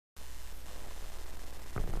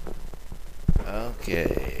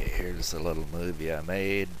Okay, here's a little movie I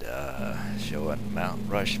made showing Mount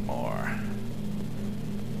Rushmore.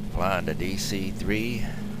 Flying to DC-3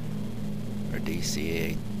 or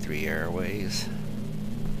DC-3 Airways.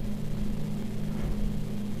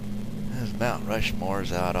 As Mount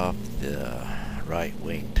Rushmore's out off the right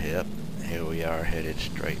wing tip. Here we are headed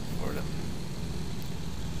straight for the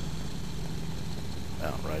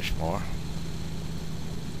Mount Rushmore.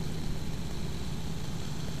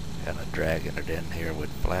 Kind of dragging it in here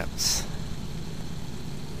with flaps.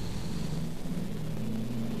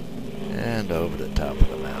 And over the top of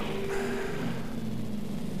the mountain.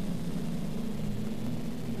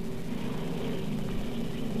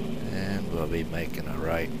 And we'll be making a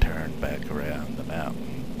right turn back around the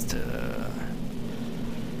mountain to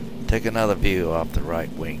take another view off the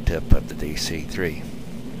right wingtip of the DC-3.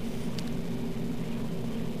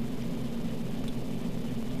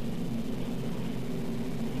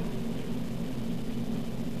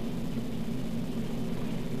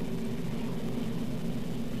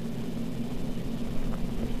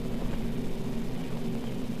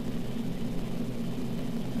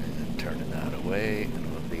 Turning out away,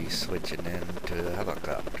 and we'll be switching into a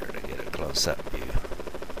helicopter to get a close-up view.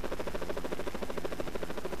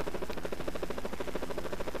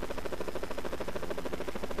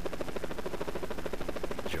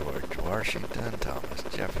 George Washington, Thomas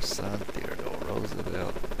Jefferson, Theodore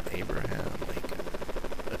Roosevelt, Abraham Lincoln.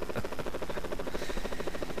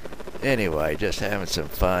 Anyway, just having some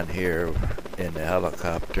fun here in the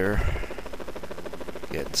helicopter,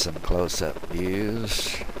 getting some close-up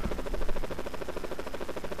views.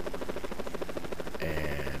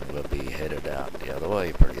 We'll be headed out the other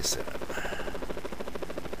way pretty soon.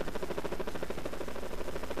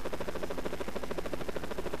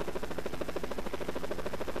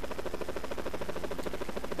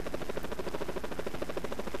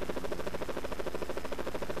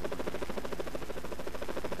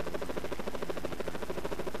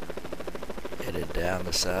 Headed down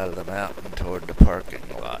the side of the mountain toward the parking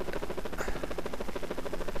lot.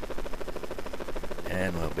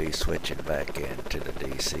 And we'll be switching back into the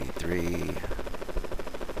DC-3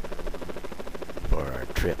 for our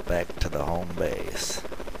trip back to the home base.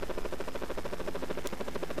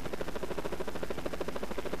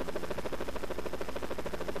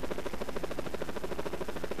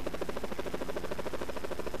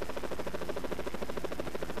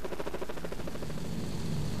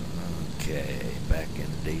 Okay, back in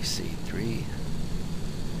DC-3,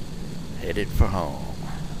 headed for home.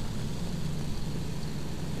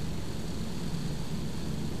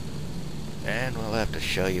 And we'll have to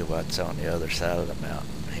show you what's on the other side of the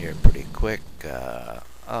mountain here pretty quick.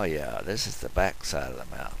 Oh yeah, this is the back side of the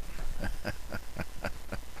mountain.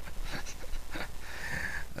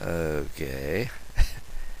 Okay.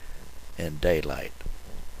 In daylight.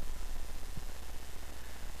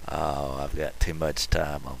 Oh, I've got too much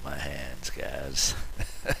time on my hands, guys.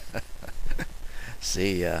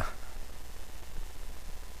 See ya.